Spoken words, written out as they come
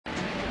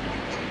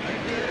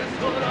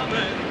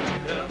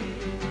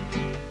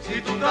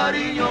I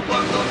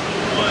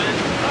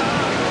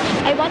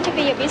want to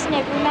be a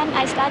businesswoman.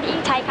 I study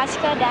Thai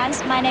classical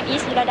dance. My name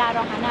is Yurada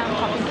Rohana.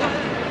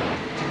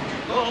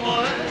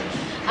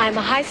 I'm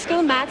a high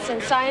school maths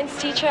and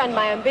science teacher, and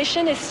my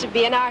ambition is to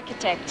be an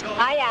architect.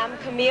 I am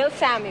Camille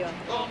Samuel.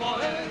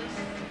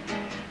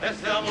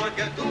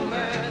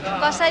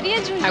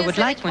 I would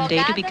like one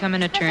day to become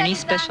an attorney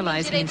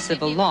specializing in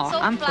civil law.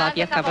 I'm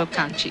Flavia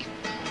Cavalcanti.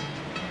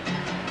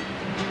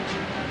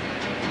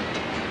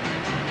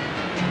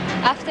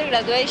 After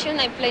graduation,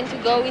 I plan to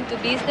go into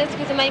business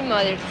with my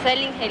mother,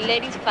 selling her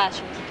ladies'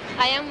 fashion.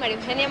 I am Maria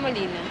Eugenia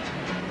Molina.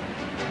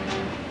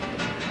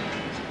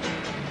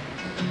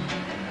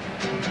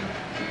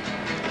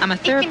 I'm a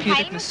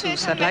therapeutic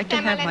masseuse. I'd like to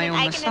have my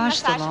own massage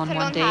salon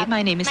one day.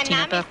 My name is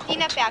Tina Berkholt.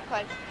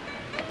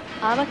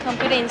 I'm a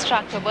computer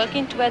instructor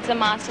working towards a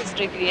master's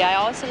degree. I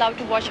also love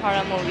to watch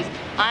horror movies.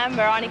 I am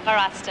Veronica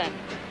Raston.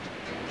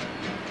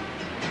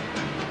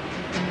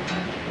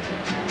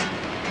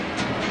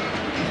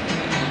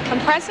 I'm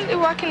presently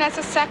working as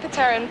a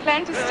secretary and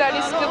plan to study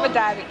scuba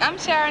diving. I'm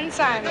Sharon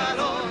Simon.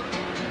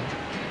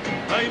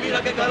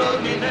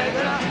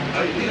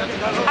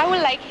 I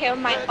would like to have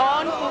my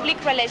own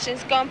public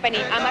relations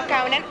company. I'm an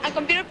accountant and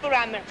computer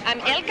programmer. I'm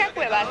Elka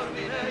Cuevas.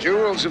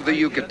 Jewels of the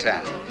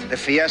Yucatan, the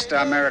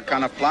Fiesta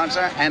Americana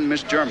Plaza, and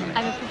Miss Germany.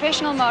 I'm a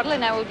professional model,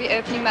 and I will be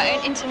opening my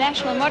own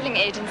international modeling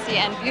agency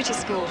and beauty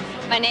school.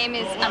 My name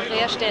is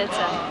Andrea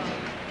Stelzer.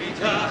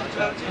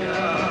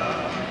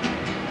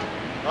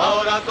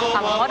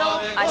 I'm a model,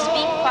 I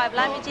speak 5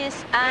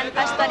 languages, and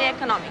I study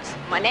economics.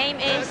 My name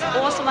is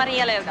Åsa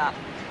Maria Löfdahl.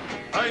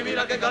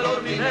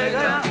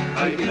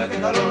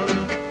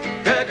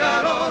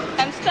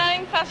 I'm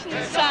studying fashion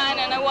design,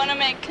 and I want to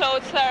make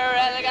clothes that are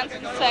elegant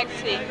and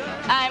sexy.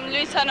 I'm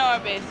Luisa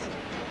Norbis.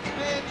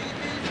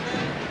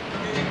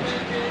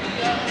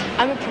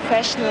 I'm a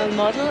professional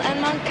model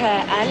and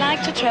monker. I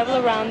like to travel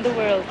around the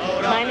world.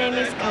 My name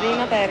is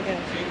Karina Berger.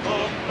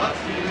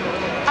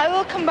 I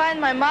will combine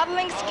my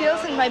modeling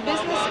skills and my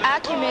business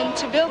acumen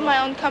to build my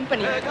own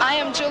company. I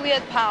am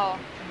Juliet Powell.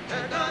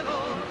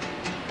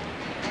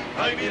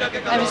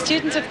 I'm a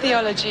student of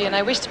theology, and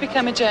I wish to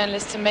become a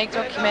journalist and make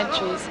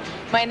documentaries.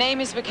 My name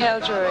is Raquel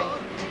Drury.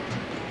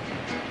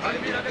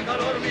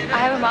 I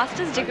have a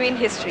master's degree in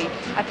history.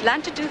 I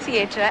plan to do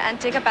theater and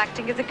take up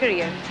acting as a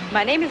career.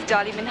 My name is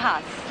Dolly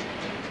Minhas.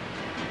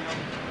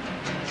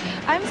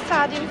 I'm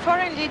studying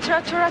foreign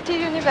literature at the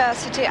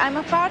university. I'm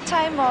a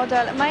part-time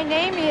model. My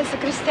name is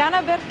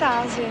Cristiana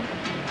Bertazzi.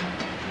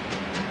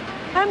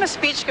 I'm a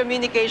speech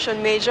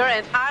communication major,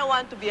 and I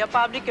want to be a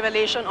public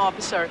relation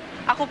officer.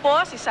 Ako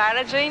po si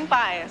Sarah Jane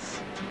Paez.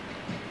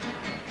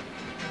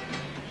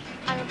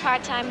 I'm a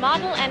part-time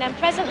model, and I'm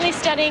presently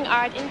studying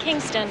art in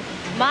Kingston.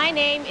 My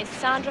name is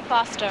Sandra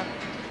Foster.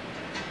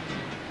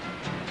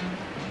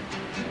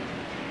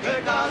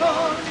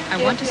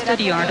 I want to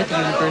study art at the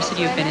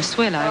University of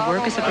Venezuela. I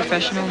work as a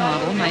professional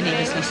model. My name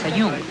is Lisa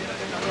Jung.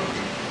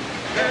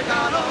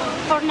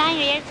 For 9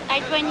 years, I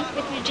trained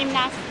with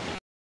gymnastics.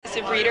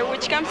 Reader,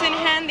 which comes in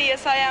handy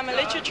as I am a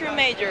literature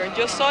major.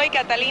 Yo soy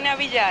Catalina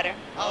Villar.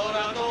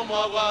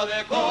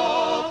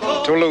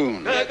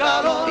 Tulum,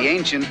 the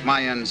ancient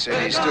Mayan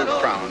city, still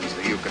crowns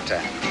the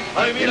Yucatan,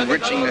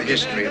 enriching the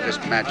history of this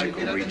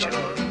magical region.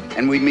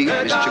 And we meet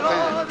Miss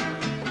Japan.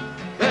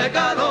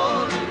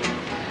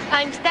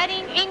 I'm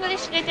studying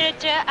English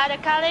literature at a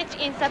college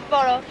in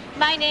Sapporo.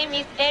 My name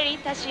is Eri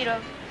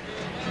Tashiro.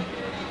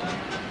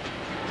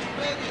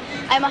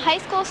 I'm a high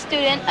school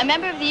student, a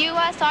member of the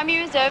U.S. Army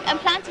Reserve, and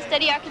plan to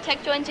study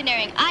architectural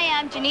engineering. I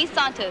am Janice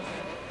Santos.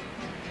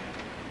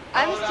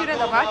 I'm a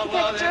student of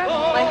architecture.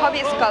 My hobby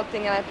is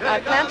sculpting, and I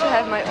plan to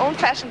have my own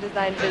fashion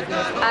design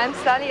business. I'm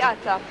Sally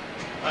Atta.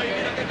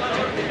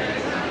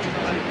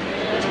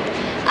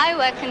 I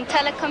work in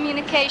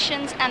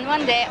telecommunications, and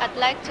one day I'd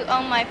like to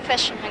own my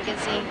fashion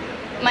magazine.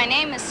 My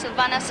name is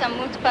Silvana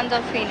Samut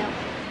Pandolfino.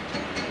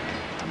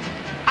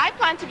 I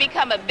plan to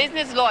become a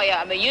business lawyer.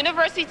 I'm a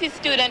university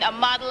student, a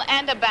model,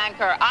 and a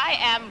banker. I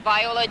am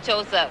Viola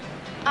Joseph.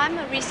 I'm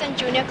a recent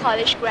junior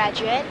college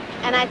graduate,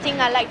 and I think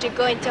I'd like to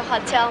go into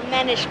hotel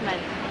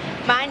management.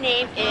 My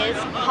name is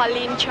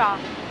Pauline Cha.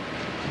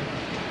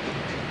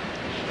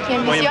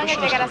 My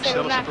ambition is to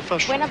excel as a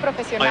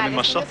professional. I am in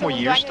my sophomore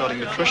year studying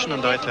nutrition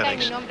and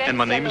dietetics, and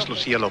my name is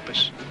Lucia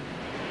Lopez.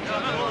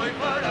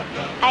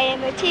 I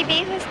am a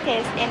TV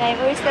hostess, and I'm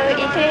also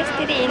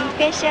interested in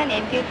fashion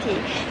and beauty.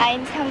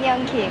 I'm Song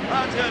Young Kim.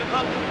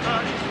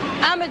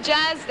 I'm a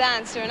jazz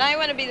dancer, and I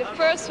want to be the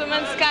first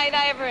woman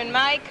skydiver in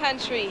my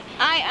country.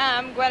 I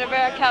am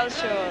Guadalajara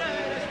Calcio.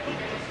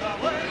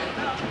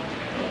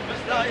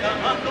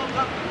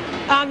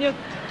 I'm your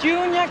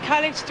junior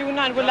college student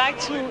and would like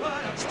to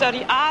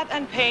study art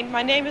and paint.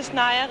 My name is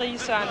Naya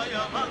Riesan.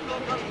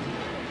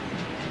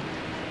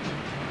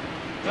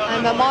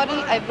 I'm a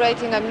model. I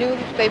write in a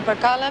newspaper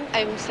column.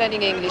 I'm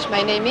studying English.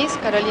 My name is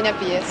Carolina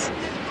Pies.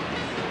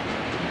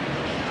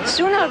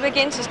 Soon I'll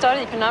begin to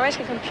study economics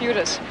and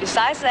computers.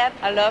 Besides that,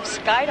 I love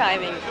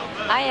skydiving.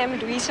 I am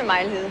Louise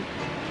Meilhed.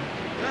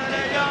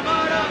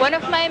 One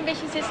of my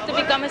ambitions is to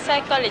become a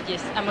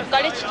psychologist. I'm a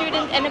college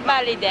student and a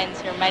ballet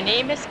dancer. My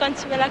name is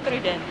Consuela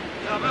Cruden.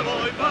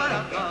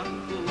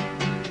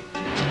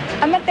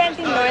 I'm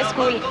attending law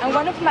school, and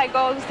one of my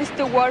goals is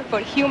to work for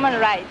human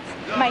rights.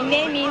 My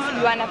name is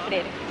Luana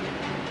Freire.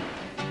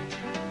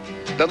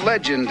 The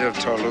legend of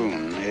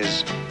Tulum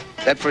is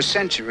that for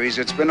centuries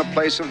it's been a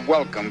place of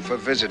welcome for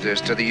visitors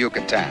to the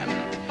Yucatan.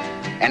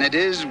 And it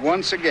is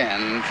once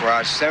again for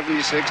our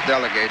 76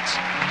 delegates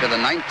to the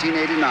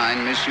 1989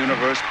 Miss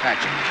Universe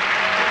pageant.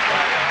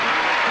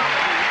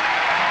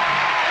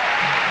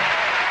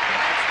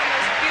 That's the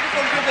most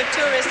beautiful group of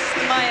tourists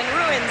the Mayan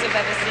ruins have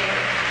ever seen.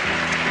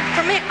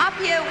 From up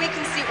here, we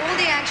can see all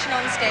the action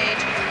on stage,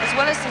 as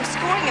well as some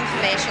scoring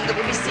information that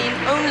will be seen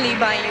only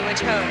by you at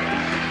home.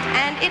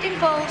 And it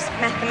involves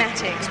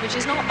mathematics, which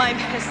is not my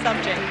best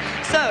subject.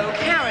 So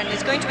Karen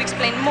is going to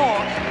explain more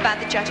about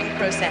the judging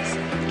process.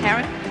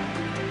 Karen?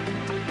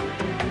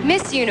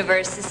 Miss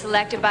Universe is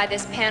selected by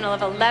this panel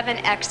of 11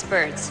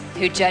 experts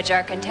who judge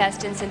our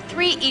contestants in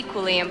 3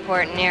 equally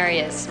important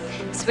areas: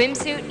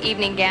 swimsuit,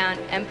 evening gown,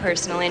 and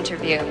personal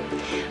interview.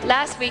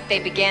 Last week, they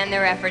began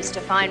their efforts to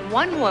find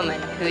one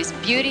woman whose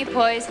beauty,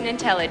 poise, and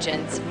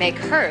intelligence make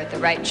her the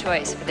right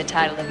choice for the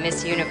title of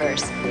Miss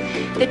Universe.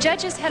 The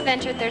judges have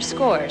entered their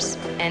scores,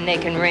 and they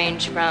can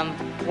range from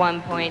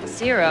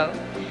 1.0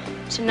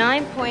 to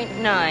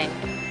 9.9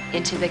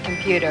 into the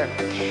computer.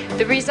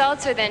 The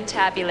results are then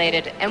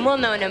tabulated, and we'll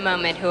know in a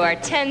moment who our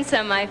 10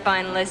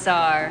 semi-finalists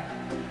are.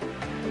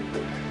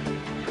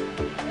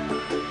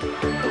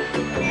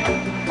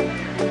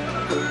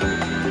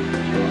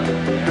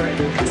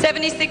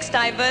 "76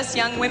 diverse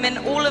young women,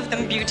 all of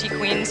them beauty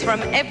queens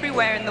from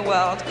everywhere in the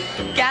world,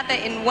 gather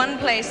in one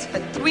place for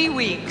 3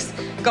 weeks,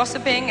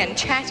 gossiping and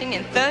chatting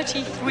in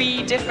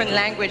 33 different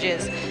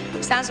languages.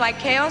 Sounds like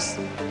chaos?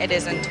 It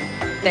isn't.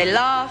 They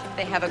laugh,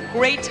 they have a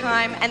great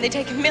time, and they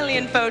take a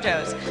million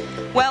photos.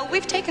 Well,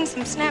 we've taken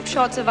some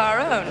snapshots of our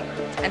own,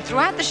 and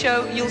throughout the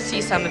show, you'll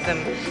see some of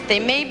them. They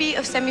may be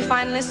of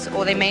semi-finalists,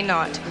 or they may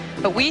not,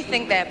 but we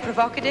think they're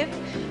provocative,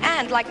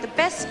 and like the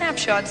best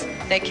snapshots,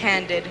 they're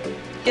candid.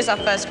 Here's our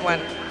first one.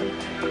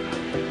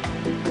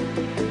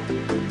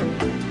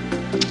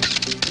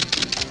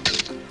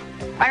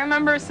 I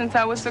remember since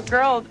I was a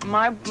girl,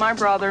 my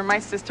brother, my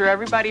sister,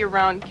 everybody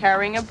around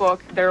carrying a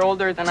book. They're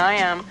older than I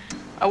am.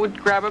 I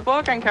would grab a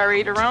book and carry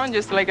it around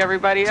just like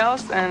everybody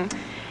else, and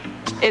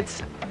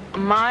it's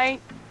my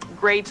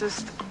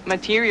greatest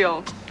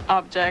material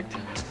object.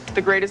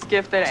 The greatest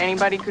gift that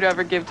anybody could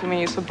ever give to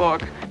me is a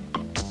book. We'll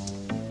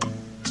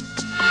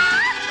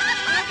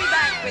be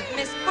back with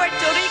Miss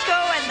Puerto Rico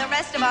and the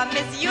rest of our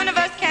Miss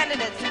Universe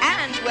candidates,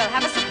 and we'll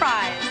have a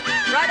surprise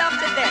right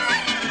after this.